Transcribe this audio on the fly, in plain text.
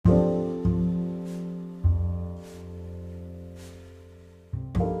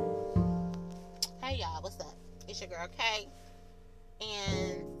Sugar, okay?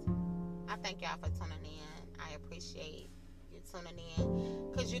 And I thank y'all for tuning in. I appreciate you tuning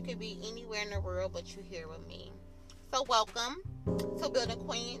in because you could be anywhere in the world, but you're here with me. So, welcome to Building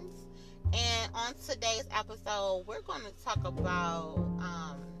Queens. And on today's episode, we're going to talk about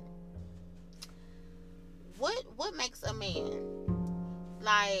what makes a man.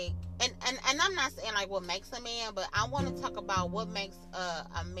 Like, and I'm not saying like what makes a man, but I want to talk about what makes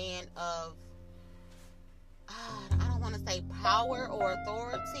a man of, I don't want to say power or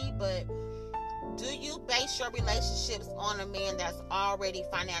authority, but do you base your relationships on a man that's already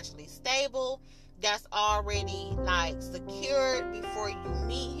financially stable, that's already like secured before you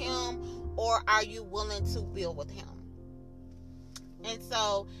meet him, or are you willing to build with him? And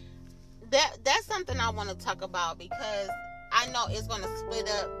so that's something I want to talk about because I know it's going to split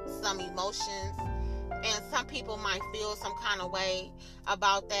up some emotions, and some people might feel some kind of way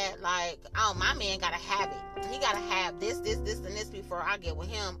about that. Like, oh, my man got to have it. He got to have this, and this before I get with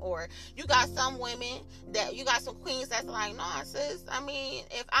him. Or you got some women you got some queens that's like, no, sis, I mean,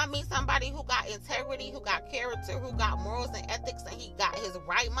 if I meet somebody who got integrity, who got character, who got morals and ethics, and he got his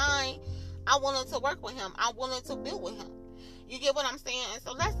right mind, I'm willing to work with him. I'm willing to build with him. You get what I'm saying? And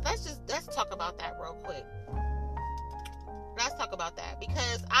so let's talk about that real quick. Let's talk about that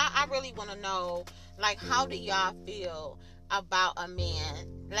because I really want to know, like, how do y'all feel about a man?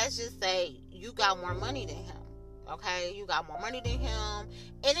 Let's just say you got more money than him, okay? You got more money than him,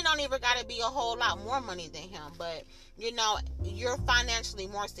 and it don't even got to be a whole lot more money than him, but, you know, you're financially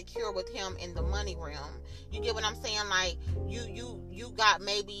more secure with him in the money realm. You get what I'm saying? Like, you got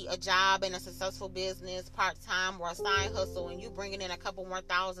maybe a job in a successful business, part-time or a side hustle, and you bringing in a couple more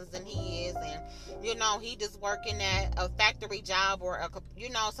thousands than he is, and, you know, he just working at a factory job or,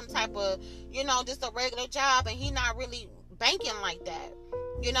 some type of, just a regular job, and he not really banking like that.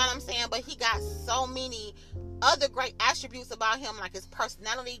 You know what I'm saying? But he got so many other great attributes about him, like his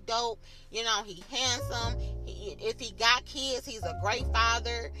personality dope. You know, he handsome. If he got kids, he's a great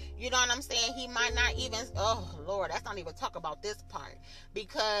father. You know what I'm saying? He might not even, oh Lord, let's not even talk about this part,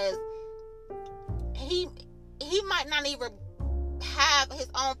 because he might not even have his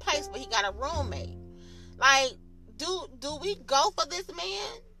own place, but he got a roommate. Like, do we go for this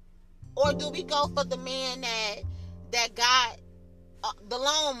man, or do we go for the man that got the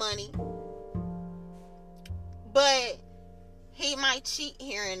loan money, but he might cheat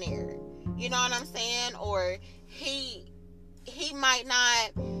here and there? You know what I'm saying? Or he might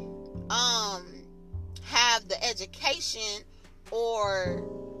not have the education or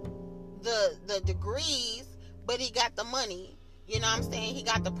the degrees, but he got the money. You know what I'm saying? He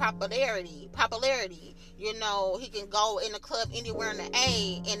got the popularity. You know, he can go in the club anywhere in the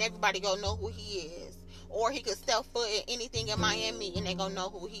A and everybody gonna know who he is. Or he could step foot in anything in Miami and they gonna know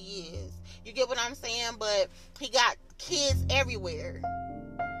who he is. You get what I'm saying? But he got kids everywhere.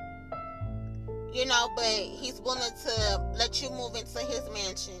 You know, but he's willing to let you move into his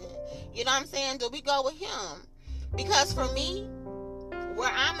mansion. You know what I'm saying? Do we go with him? Because for me,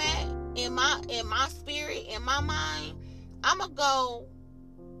 where I'm at, in my spirit, in my mind, I'ma go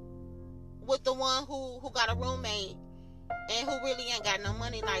with the one who got a roommate and who really ain't got no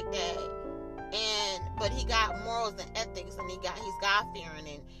money like that. But he got morals and ethics, and he's God fearing,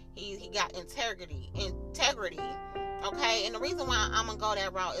 and he got integrity. Okay, and the reason why I'm gonna go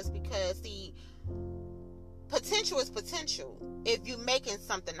that route is because potential is potential if you making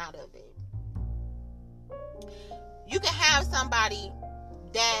something out of it. You can have somebody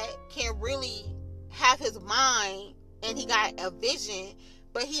that can really have his mind and he got a vision,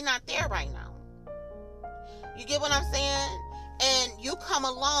 but he not there right now. You get what I'm saying? And you come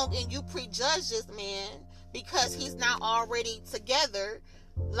along and you prejudge this man because he's not already together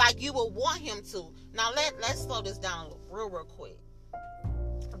like you would want him to. Now let's slow this down real quick.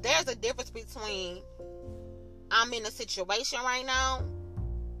 There's a difference between I'm in a situation right now,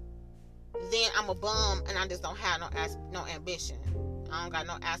 then I'm a bum and I just don't have no ambition. I don't got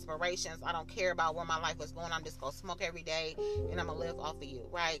no aspirations. I don't care about where my life is going. I'm just going to smoke every day and I'm going to live off of you,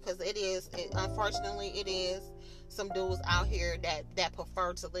 right? Because unfortunately, it is some dudes out here that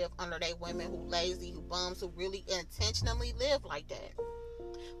prefer to live under their women, who lazy, who bums, who really intentionally live like that.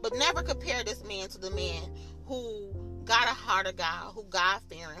 But never compare this man to the man who got a heart of God, who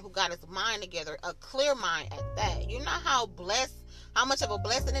God-fearing, who got his mind together, a clear mind at that. You know how much of a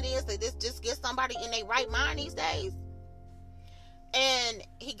blessing it is to just get somebody in their right mind these days? And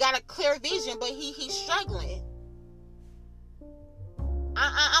he got a clear vision, but he's struggling.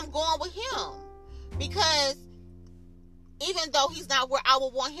 I'm going with him because even though he's not where I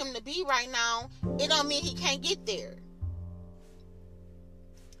would want him to be right now, it don't mean he can't get there.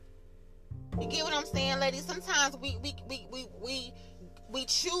 You get what I'm saying, ladies? Sometimes we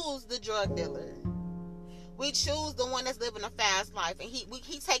choose the drug dealer. We choose the one that's living a fast life, and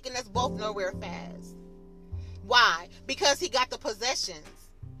he taking us both nowhere fast. Why? Because he got the possessions,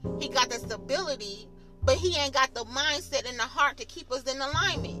 he got the stability, but he ain't got the mindset and the heart to keep us in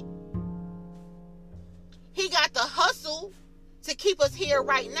alignment. He got the hustle to keep us here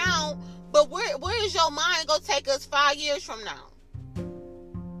right now, but where is your mind gonna take us 5 years from now?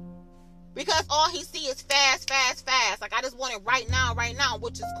 Because all he see is fast, fast, fast. Like, I just want it right now,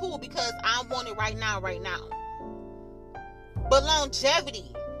 which is cool because I want it right now. But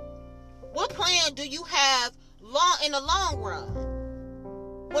longevity, what plan do you have in the long run?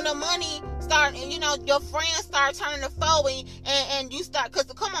 When the money start, and your friends start turning to foe, and you start, because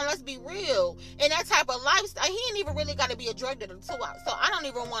come on, let's be real. In that type of lifestyle, he ain't even really got to be a drug dealer too. So I don't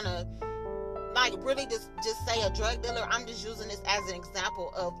even want to really just say a drug dealer. I'm just using this as an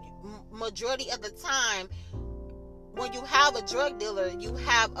example of majority of the time when you have a drug dealer, you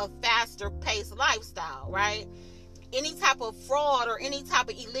have a faster paced lifestyle, right? Any type of fraud or any type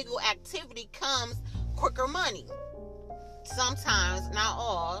of illegal activity comes quicker money. Sometimes, not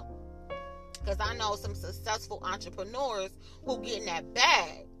all, because I know some successful entrepreneurs who get in that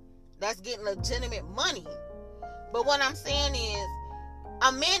bag that's getting legitimate money. But what I'm saying is,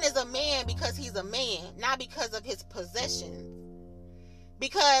 a man is a man because he's a man, not because of his possessions.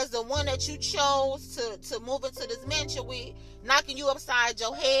 Because the one that you chose to move into this mansion with, knocking you upside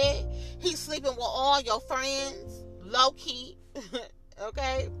your head, he's sleeping with all your friends, low key,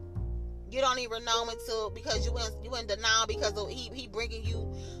 okay? You don't even know him because you in denial because he bringing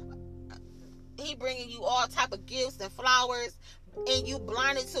you all type of gifts and flowers, and you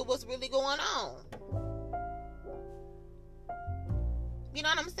blinded to what's really going on. You know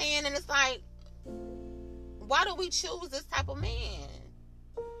what I'm saying? And it's like, why do we choose this type of man?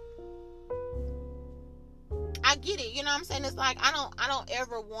 I get it. You know what I'm saying? It's like, I don't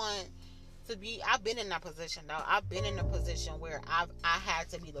ever want to be. I've been in that position though. I've been in a position where I had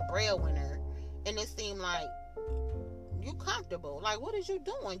to be the breadwinner, and it seemed like, you comfortable. Like, what is you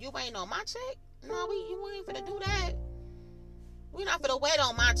doing? You ain't on my check? No, you ain't finna do that. We not finna wait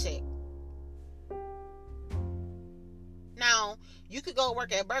on my check. Now, you could go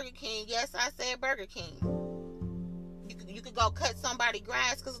work at Burger King. Yes, I said Burger King. You could go cut somebody's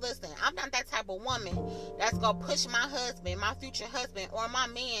grass, because listen, I'm not that type of woman that's going to push my husband, my future husband, or my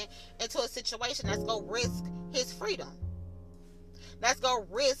man into a situation that's going to risk his freedom. That's going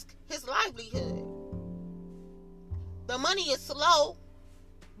to risk his livelihood. The money is slow,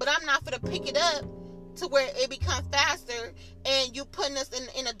 but I'm not going to pick it up to where it becomes faster and you putting us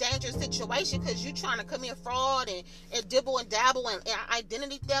in a dangerous situation because you trying to commit fraud and dibble and dabble and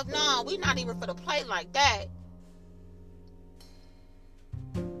identity theft. No, we not even for the play like that.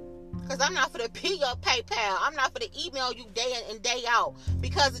 Because I'm not for the pay your PayPal. I'm not for the email you day in and day out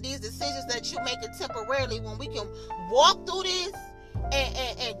because of these decisions that you making temporarily, when we can walk through this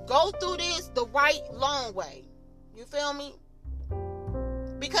and go through this the right long way. You feel me?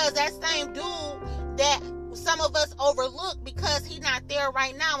 Because that same dude that some of us overlook because he not there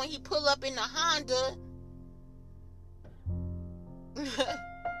right now, when he pull up in the Honda,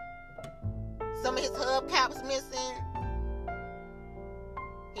 some of his hubcaps missing.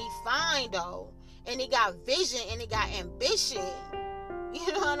 He fine though, and he got vision and he got ambition.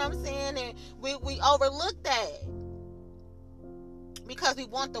 You know what I'm saying? And we overlook that because we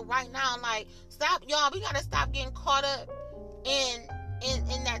want the right now. Like, stop, y'all. We gotta stop getting caught up in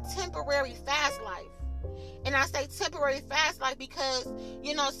that temporary fast life. And I say temporary fast life because,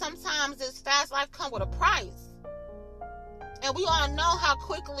 sometimes this fast life come with a price. And we all know how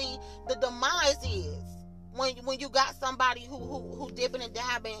quickly the demise is when you got somebody who dipping and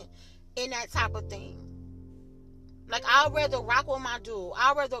dabbing in that type of thing. Like, I'd rather rock with my dude.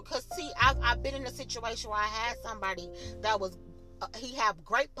 Because see, I've been in a situation where I had somebody that was, he had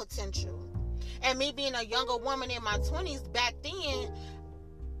great potential. And me being a younger woman in my 20s back then,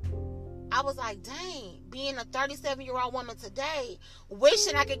 I was like, dang, being a 37-year-old woman today,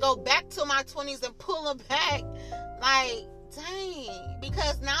 wishing I could go back to my 20s and pull them back. Like, dang.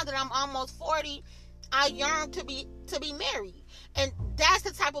 Because now that I'm almost 40, I yearn to be married. And that's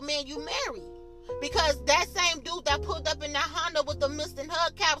the type of man you marry. Because that same dude that pulled up in that Honda with the missing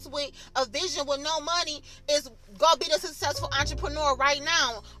hubcaps with a vision with no money is going to be the successful entrepreneur right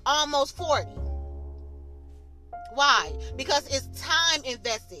now, almost 40. Why? Because it's time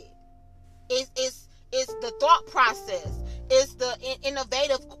invested. It's the thought process. It's the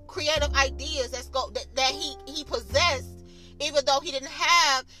innovative, creative ideas that he possessed, even though he didn't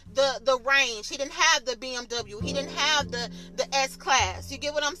have the range. He didn't have the BMW. He didn't have the S-Class. You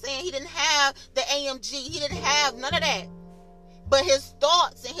get what I'm saying? He didn't have the AMG. He didn't have none of that. But his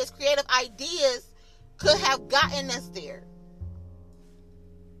thoughts and his creative ideas could have gotten us there.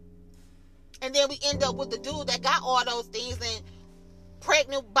 And then we end up with the dude that got all those things and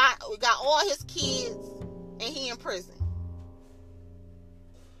pregnant, got all his kids, and he in prison.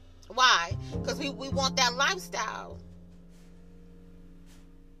 Why? Because we want that lifestyle.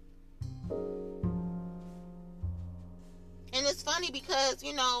 And it's funny because,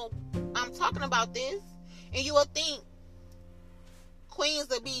 I'm talking about this, and you will think queens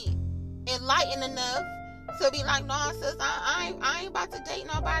will be enlightened enough to be like, no, sis, I ain't about to date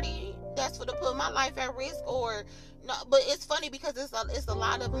nobody that's for to put my life at risk, or no. But it's funny because it's a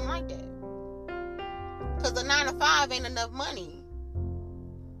lot of them like that. Because the 9 to 5 ain't enough money.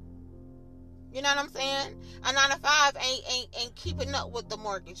 You know what I'm saying? A 9 to 5 ain't keeping up with the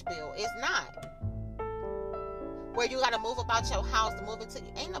mortgage bill. It's not. Where you gotta move about your house to move into,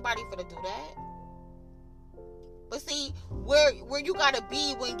 ain't nobody for to do that. But see, where you gotta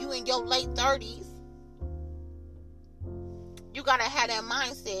be when you in your late 30s, you gotta have that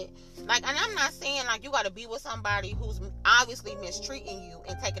mindset. Like, and I'm not saying like you gotta be with somebody who's obviously mistreating you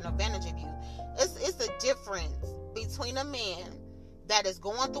and taking advantage of you. It's a difference between a man that is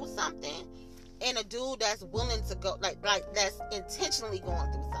going through something and a dude that's willing to go, like that's intentionally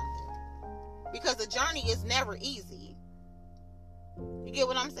going through something. Because the journey is never easy. You get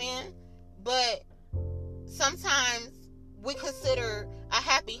what I'm saying? But sometimes we consider a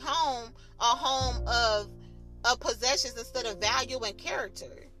happy home a home of possessions instead of value and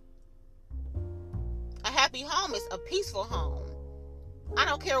character. A happy home is a peaceful home. I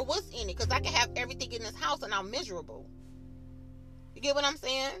don't care what's in it, because I can have everything in this house and I'm miserable. You get what I'm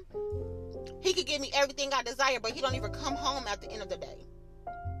saying? He could give me everything I desire, but he don't even come home at the end of the day.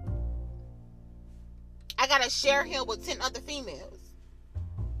 I gotta share him with 10 other females.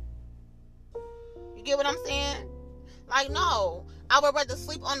 You get what I'm saying? Like, no, I would rather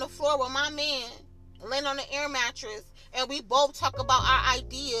sleep on the floor with my man, laying on the air mattress, and we both talk about our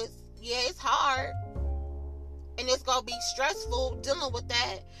ideas. Yeah, it's hard, and it's gonna be stressful dealing with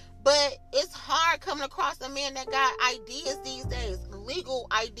that, but it's hard coming across a man that got ideas these days, legal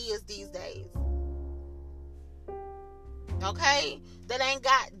ideas these days. Okay, that ain't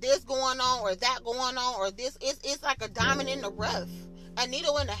got this going on or that going on or this. It's like a diamond in the rough, a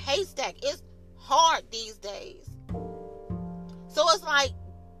needle in a haystack. It's hard these days. So it's like,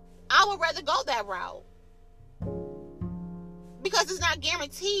 I would rather go that route, because it's not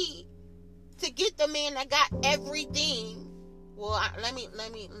guaranteed to get the man that got everything. Well, let me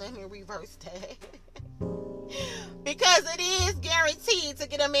reverse that. Because it is guaranteed to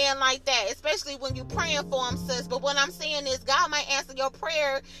get a man like that, especially when you're praying for him, sis. But what I'm saying is, God might answer your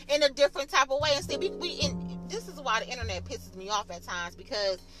prayer in a different type of way. And see, this is why the internet pisses me off at times,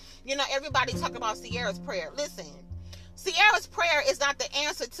 because, everybody talk about Sierra's prayer. Listen, Sierra's prayer is not the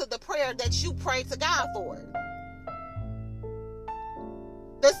answer to the prayer that you pray to God for.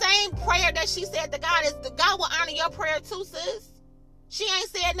 The same prayer that she said to God is, God will honor your prayer too, sis. She ain't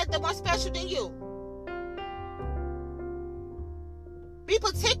said nothing more special than you. Be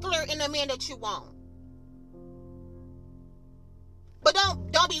particular in the man that you want. But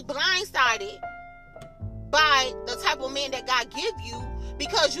don't be blindsided by the type of man that God give you,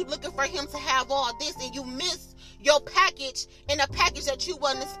 because you're looking for him to have all this and you miss your package in a package that you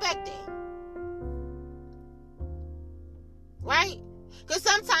wasn't expecting. Right? Because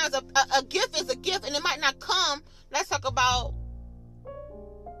sometimes a gift is a gift and it might not come. Let's talk about,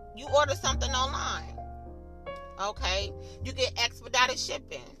 you order something online. Okay, you get expedited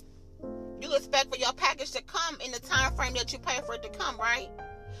shipping. You expect for your package to come in the time frame that you pay for it to come, right?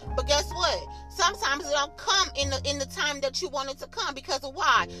 But guess what? Sometimes it don't come in the time that you want it to come, because of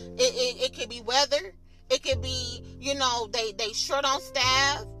why? It could be weather. It could be, they short on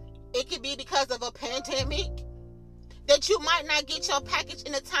staff. It could be because of a pandemic, that you might not get your package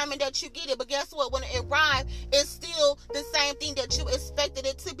in the timing that you get it. But guess what? When it arrives, it's still the same thing that you expected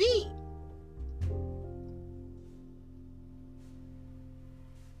it to be.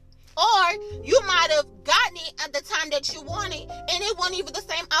 Or you might have gotten it at the time that you wanted, and it wasn't even the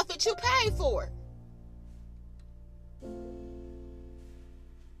same outfit you paid for.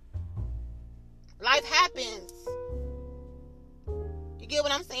 Life happens. You get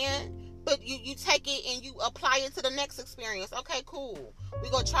what I'm saying? But you take it and you apply it to the next experience. Okay, cool. We're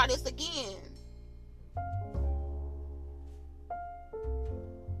going to try this again.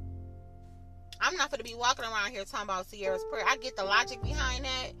 I'm not going to be walking around here talking about Sierra's prayer. I get the logic behind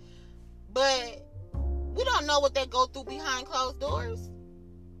that. But we don't know what they go through behind closed doors.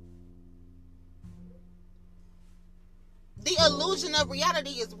 The illusion of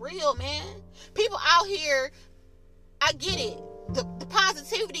reality is real, man. People out here, I get it. The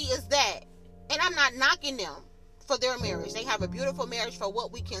positivity is that. And I'm not knocking them for their marriage. They have a beautiful marriage for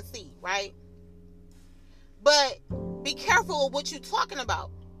what we can see, right? But be careful of what you're talking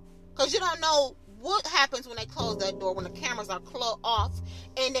about. Because you don't know what happens when they close that door, when the cameras are off,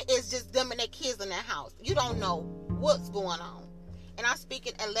 and it's just them and their kids in that house. You don't know what's going on. And I'm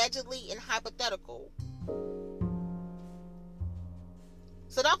speaking allegedly and hypothetical.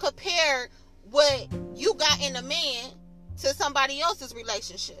 So don't compare what you got in a man to somebody else's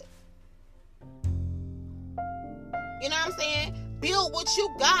relationship. You know what I'm saying? Build what you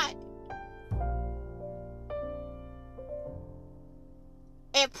got.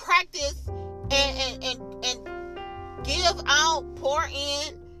 And practice and give out, pour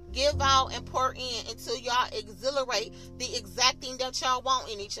in, give out and pour in until y'all exhilarate the exact thing that y'all want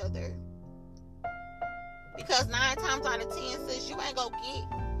in each other. Because 9 times out of 10, sis, you ain't gonna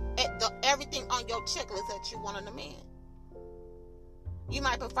get everything on your checklist that you want in a man. You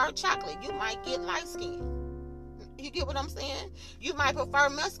might prefer chocolate. You might get light skin. You get what I'm saying? You might prefer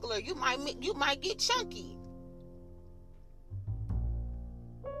muscular. You might get chunky.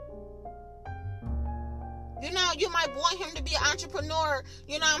 You know, you might want him to be an entrepreneur,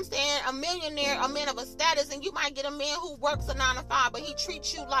 you know what I'm saying, a millionaire, a man of a status, and you might get a man who works a 9 to 5, but he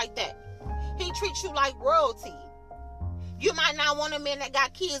treats you like that. He treats you like royalty. You might not want a man that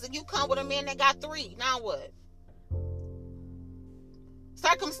got kids, and you come with a man that got 3. Now what?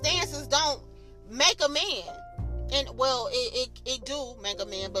 Circumstances don't make a man. And, well, it do make a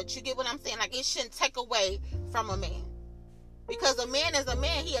man, but you get what I'm saying? Like, it shouldn't take away from a man. Because a man is a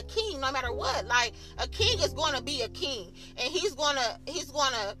man. He a king no matter what. Like, a king is going to be a king. And he's going to be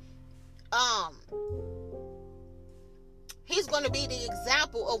the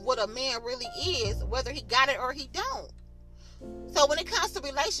example of what a man really is, whether he got it or he don't. So when it comes to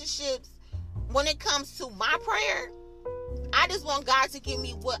relationships, when it comes to my prayer, I just want God to give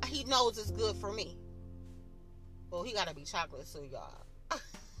me what he knows is good for me. Well, he got to be chocolate too, y'all.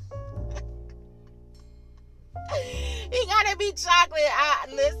 He gotta be chocolate.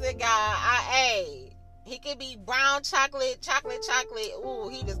 Listen, God. He could be brown chocolate. Ooh,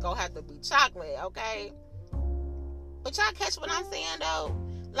 he just gonna have to be chocolate, okay? But y'all catch what I'm saying though?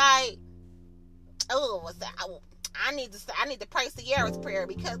 Like, oh, what's that? I need to pray Sierra's prayer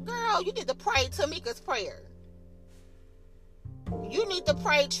because, girl, you need to pray Tamika's prayer. You need to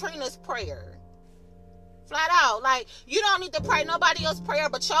pray Trina's prayer. Flat out. Like, you don't need to pray nobody else's prayer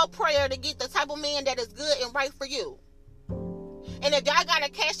but your prayer to get the type of man that is good and right for you. And if y'all gotta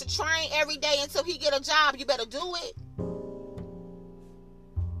catch the train every day until he get a job, you better do it.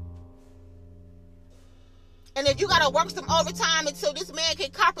 And if you gotta work some overtime until this man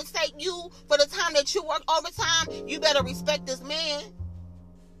can compensate you for the time that you work overtime, you better respect this man.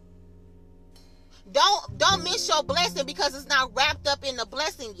 Don't miss your blessing because it's not wrapped up in the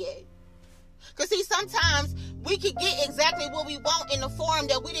blessing yet. Because, see, sometimes we could get exactly what we want in the form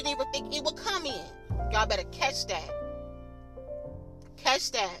that we didn't even think it would come in. Y'all better catch that.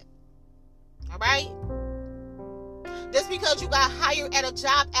 Catch that. All right? Just because you got hired at a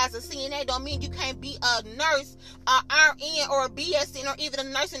job as a CNA don't mean you can't be a nurse, a RN, or a BSN, or even a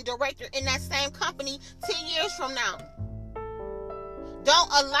nursing director in that same company 10 years from now.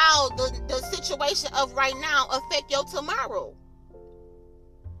 Don't allow the situation of right now affect your tomorrow.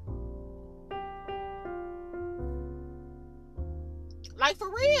 Like, for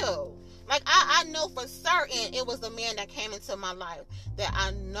real. Like, I know for certain it was a man that came into my life that I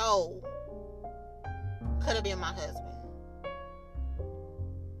know could have been my husband.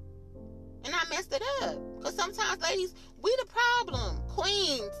 And I messed it up. Because sometimes, ladies, we the problem.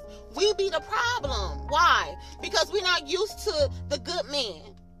 Queens, we be the problem. Why? Because we're not used to the good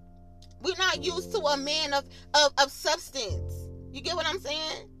man. We're not used to a man of substance. You get what I'm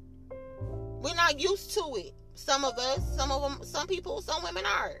saying? We're not used to it. Some of us, some people, some women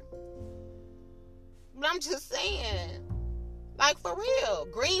are. But I'm just saying, like, for real,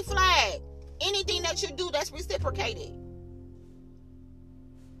 green flag. Anything that you do that's reciprocated.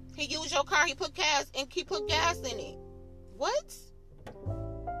 He used your car, he put gas in it. What?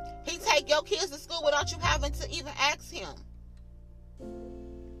 He take your kids to school without you having to even ask him.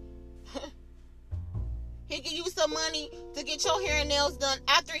 He give you some money to get your hair and nails done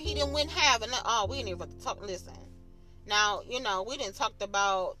after he didn't win half. And we didn't even talk. Listen, now, you know, we didn't talk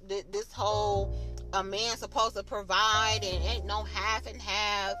about this whole a man supposed to provide and ain't no half and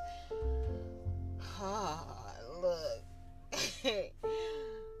half. Look,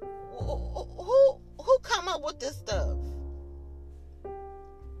 who come up with this stuff?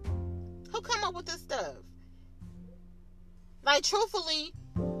 Who come up with this stuff? Like, truthfully,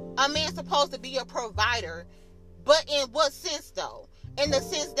 a man's supposed to be a provider, but in what sense, though? In the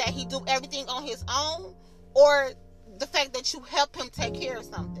sense that he do everything on his own, or the fact that you help him take care of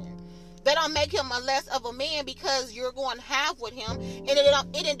something? That don't make him a less of a man because you're going to have with him, and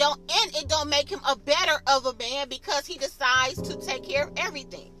it don't make him a better of a man because he decides to take care of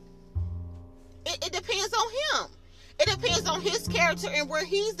everything. It depends on him. It depends on his character and where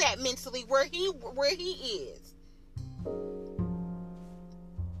he's at mentally, where he is.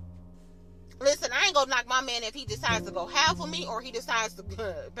 Listen, I ain't gonna knock my man if he decides to go half with me or he decides to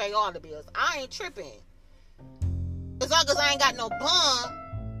pay all the bills. I ain't tripping. As long as I ain't got no bum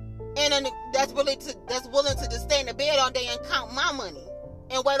and that's willing to just stay in the bed all day and count my money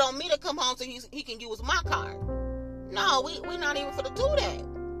and wait on me to come home so he can use my card. No, we not even finna do that.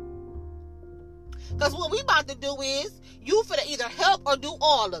 Because what we about to do is you finna either help or do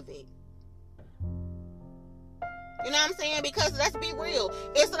all of it. You know what I'm saying? Because let's be real,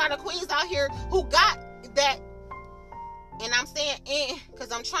 it's a lot of queens out here who got that, and I'm saying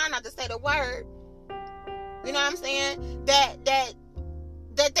because I'm trying not to say the word. You know what I'm saying? That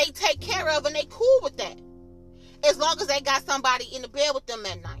they take care of and they cool with that. As long as they got somebody in the bed with them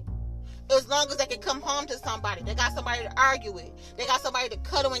at night. As long as they can come home to somebody. They got somebody to argue with. They got somebody to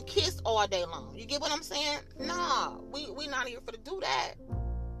cuddle and kiss all day long. You get what I'm saying? Nah, we not here for to do that.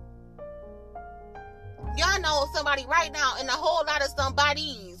 Y'all know somebody right now, and a whole lot of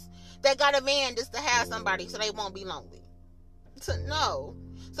somebodies that got a man just to have somebody so they won't be lonely. No.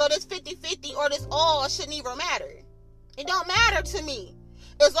 So this 50-50 or this all shouldn't even matter. It don't matter to me.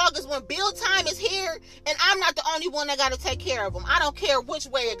 As long as when bill time is here and I'm not the only one that got to take care of them. I don't care which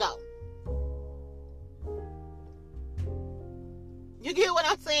way it go. You get what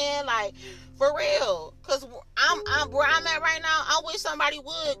I'm saying? Like, for real. Because I'm where I'm at right now, I wish somebody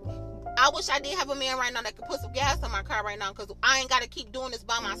would. I wish I did have a man right now that could put some gas in my car right now, because I ain't got to keep doing this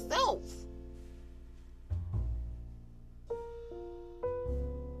by myself.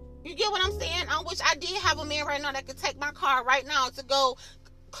 You get what I'm saying? I wish I did have a man right now that could take my car right now to go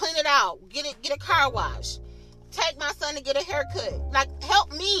clean it out, get a car wash, take my son to get a haircut. Like,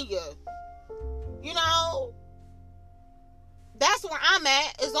 help me, you know? That's where I'm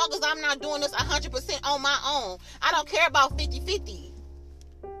at, as long as I'm not doing this 100% on my own. I don't care about 50-50.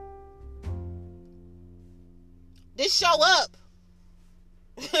 Just show up.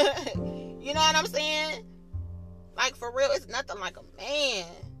 You know what I'm saying? Like, for real, it's nothing like a man.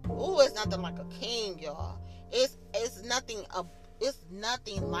 Ooh, it's nothing like a king, y'all. It's nothing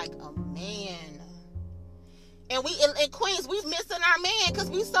like a man. And we in Queens, we missing our man because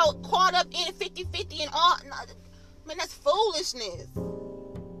we so caught up in 50-50 and all. Man, that's foolishness.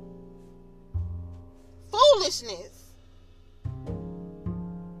 Foolishness.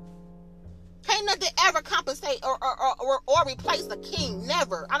 Can't nothing ever compensate or replace a king.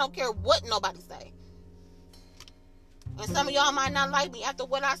 Never. I don't care what nobody say. And some of y'all might not like me after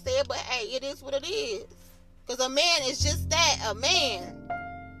what I said, but hey, it is what it is. Because a man is just that, a man.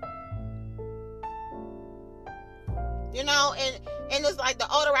 You know, and it's like the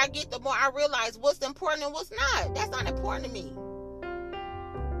older I get, the more I realize what's important and what's not. That's not important to me.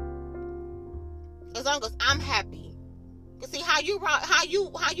 As long as I'm happy. You see how you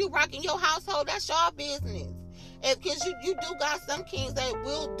rock in your household, that's your business. Because you do got some kings that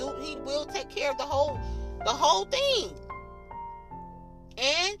he will take care of the whole thing.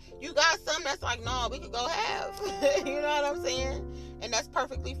 And you got some that's like, no, we could go half. You know what I'm saying? And that's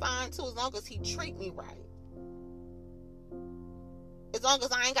perfectly fine too, as long as he treat me right. As long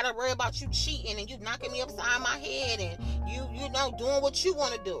as I ain't gotta worry about you cheating and you knocking me upside my head and you know doing what you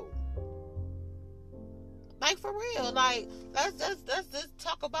want to do. Like, for real, like let's just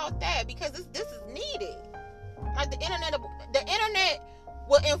talk about that, because this is needed. Like, the internet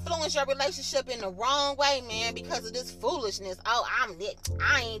will influence your relationship in the wrong way, man, because of this foolishness. Oh,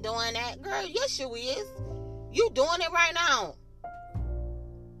 I ain't doing that. Girl, yes you is. You doing it right now.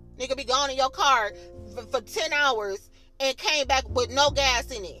 Nigga be going in your car for 10 hours and came back with no gas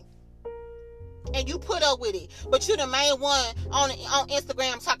in it. And you put up with it. But you the main one on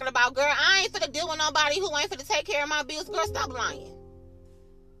Instagram talking about, girl, I ain't finna deal with nobody who ain't finna take care of my bills. Girl, stop lying.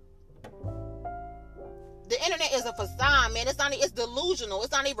 The internet is a facade, man. It's delusional.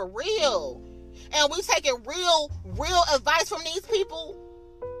 It's not even real. And we taking real advice from these people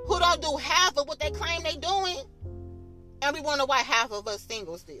who don't do half of what they claim they doing. And we wonder why half of us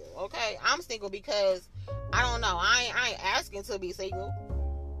single still. Okay? I'm single because, I don't know, I ain't asking to be single.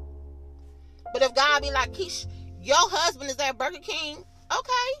 But if God be like, Keish, your husband is at Burger King,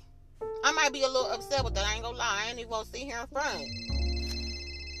 okay. I might be a little upset with that. I ain't gonna lie. I ain't even gonna sit here in front.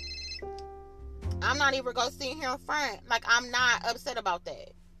 I'm not even going to sit here in front. Like, I'm not upset about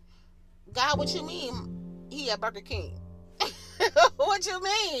that. God, what you mean he at Burger King? What you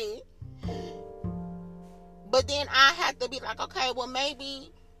mean? But then I had to be like, okay, well,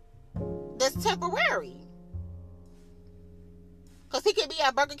 maybe that's temporary. Because he could be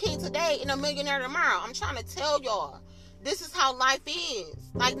at Burger King today and a millionaire tomorrow. I'm trying to tell y'all, this is how life is.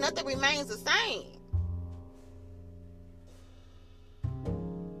 Like, nothing remains the same.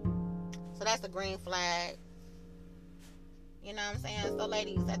 So that's a green flag. You know what I'm saying? So,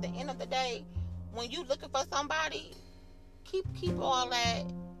 ladies, at the end of the day, when you looking for somebody, keep all that.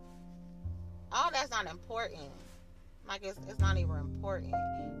 All that's not important. Like, it's not even important.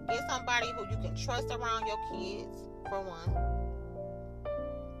 Get somebody who you can trust around your kids, for one.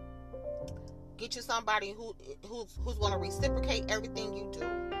 Get you somebody who's going to reciprocate everything you do.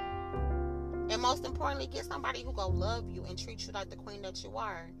 And most importantly, get somebody who going to love you and treat you like the queen that you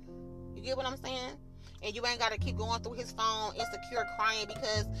are. You get what I'm saying? And you ain't got to keep going through his phone insecure, crying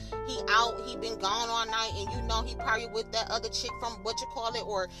because he been gone all night, and you know he probably with that other chick from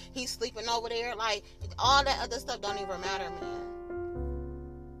or he's sleeping over there. Like, all that other stuff don't even matter, man.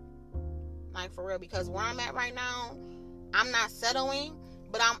 Like, for real, because where I'm at right now, I'm not settling,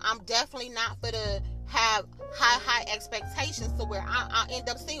 but I'm definitely not for to have high expectations to where I end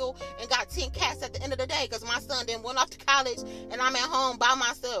up single and got 10 cats at the end of the day because my son then went off to college and I'm at home by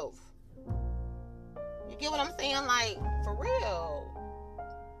myself. You get what I'm saying? Like, for real.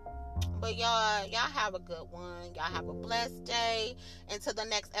 But y'all have a good one. Y'all have a blessed day. Until the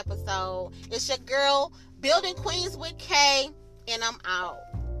next episode. It's your girl, Building Queens with K, and I'm out.